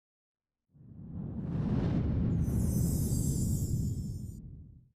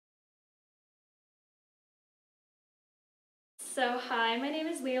So hi, my name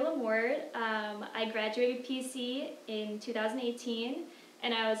is Leah Lamorte. I graduated PC in 2018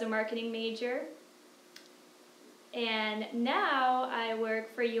 and I was a marketing major. And now I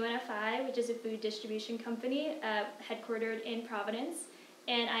work for UNFI, which is a food distribution company headquartered in Providence,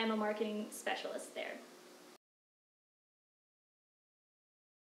 and I am a marketing specialist there.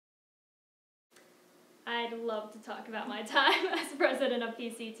 I'd love to talk about my time as president of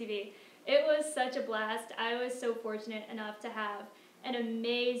PCTV. It was such a blast. I was so fortunate enough to have an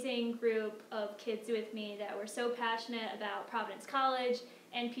amazing group of kids with me that were so passionate about Providence College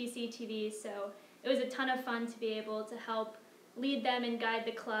and PCTV, so it was a ton of fun to be able to help lead them and guide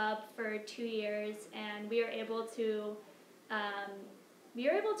the club for 2 years, and we were able to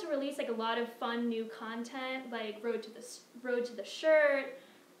release like a lot of fun new content, like Road to the Shirt,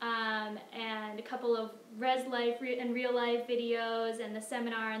 and a couple of res life and real life videos, and the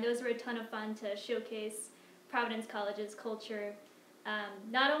seminar, and those were a ton of fun to showcase Providence College's culture,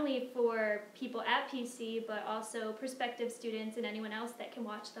 not only for people at PC, but also prospective students and anyone else that can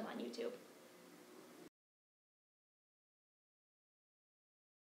watch them on YouTube.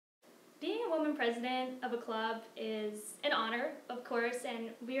 Being a woman president of a club is an honor, of course, and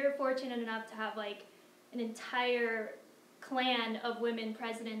we are fortunate enough to have like an entire clan of women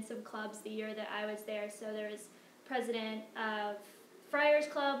presidents of clubs the year that I was there. So there was president of Friars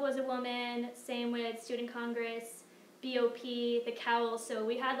Club was a woman, same with Student Congress, BOP, the Cowl. So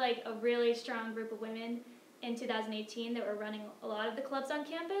we had like a really strong group of women in 2018 that were running a lot of the clubs on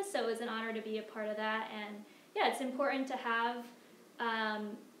campus. So it was an honor to be a part of that. And yeah, it's important to have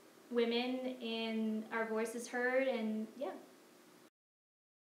women in our voices heard, and yeah.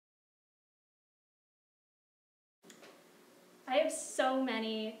 I have so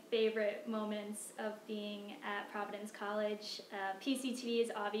many favorite moments of being at Providence College. PCTV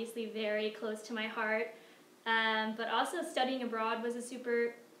is obviously very close to my heart, but also studying abroad was a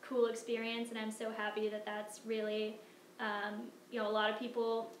super cool experience, and I'm so happy that that's really, a lot of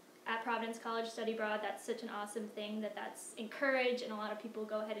people at Providence College study abroad. That's such an awesome thing that's encouraged, and a lot of people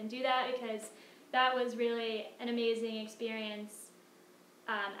go ahead and do that, because that was really an amazing experience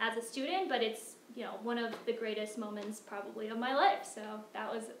as a student, but it's one of the greatest moments probably of my life. So that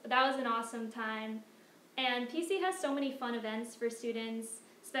was an awesome time. And PC has so many fun events for students,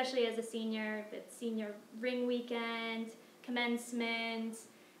 especially as a senior. It's senior ring weekend, commencement,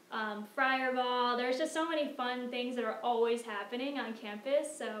 Friar Ball. There's just so many fun things that are always happening on campus.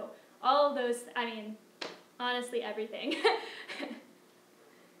 So all of those, honestly, everything.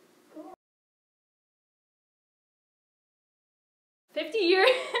 50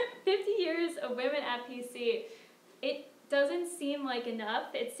 years of women at PC. It doesn't seem like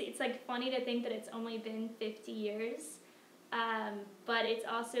enough. It's like funny to think that it's only been 50 years. But it's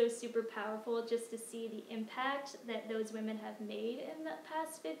also super powerful just to see the impact that those women have made in the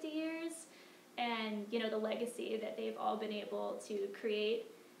past 50 years, and the legacy that they've all been able to create.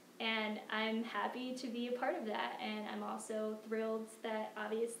 And I'm happy to be a part of that, and I'm also thrilled that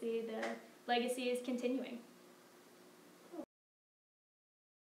obviously the legacy is continuing.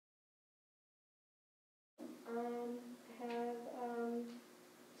 I have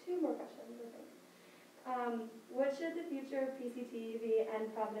 2 more questions, I think. What should the future of PCTV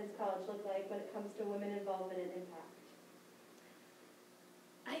and Providence College look like when it comes to women involvement and impact?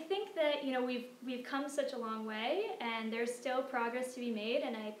 I think that we've come such a long way, and there's still progress to be made,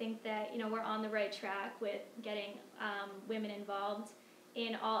 and I think that we're on the right track with getting women involved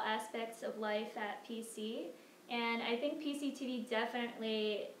in all aspects of life at PC. And I think PCTV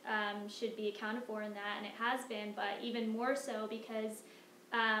definitely should be accounted for in that, and it has been, but even more so because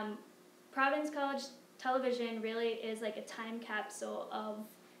Providence College Television really is like a time capsule of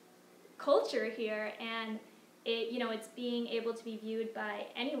culture here, and it's being able to be viewed by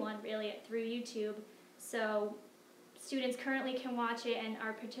anyone really through YouTube. So students currently can watch it and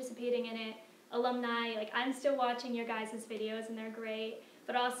are participating in it. Alumni, like I'm still watching your guys' videos and they're great.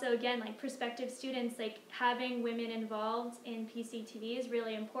 But also, again, like prospective students, like having women involved in PCTV is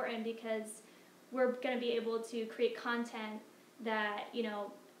really important, because we're going to be able to create content that,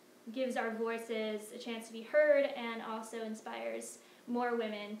 gives our voices a chance to be heard and also inspires more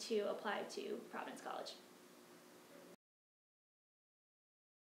women to apply to Providence College.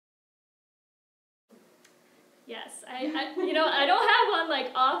 Yes, I don't have one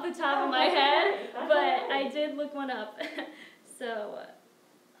like off the top of my head, but I did look one up. So,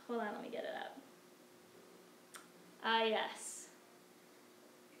 hold on, let me get it up. Yes.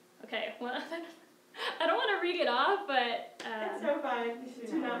 Okay, well, I don't want to read it off, but... it's so fine.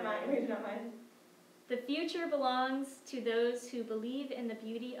 We do not mind. The future belongs to those who believe in the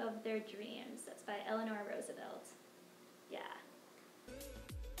beauty of their dreams. That's by Eleanor Roosevelt.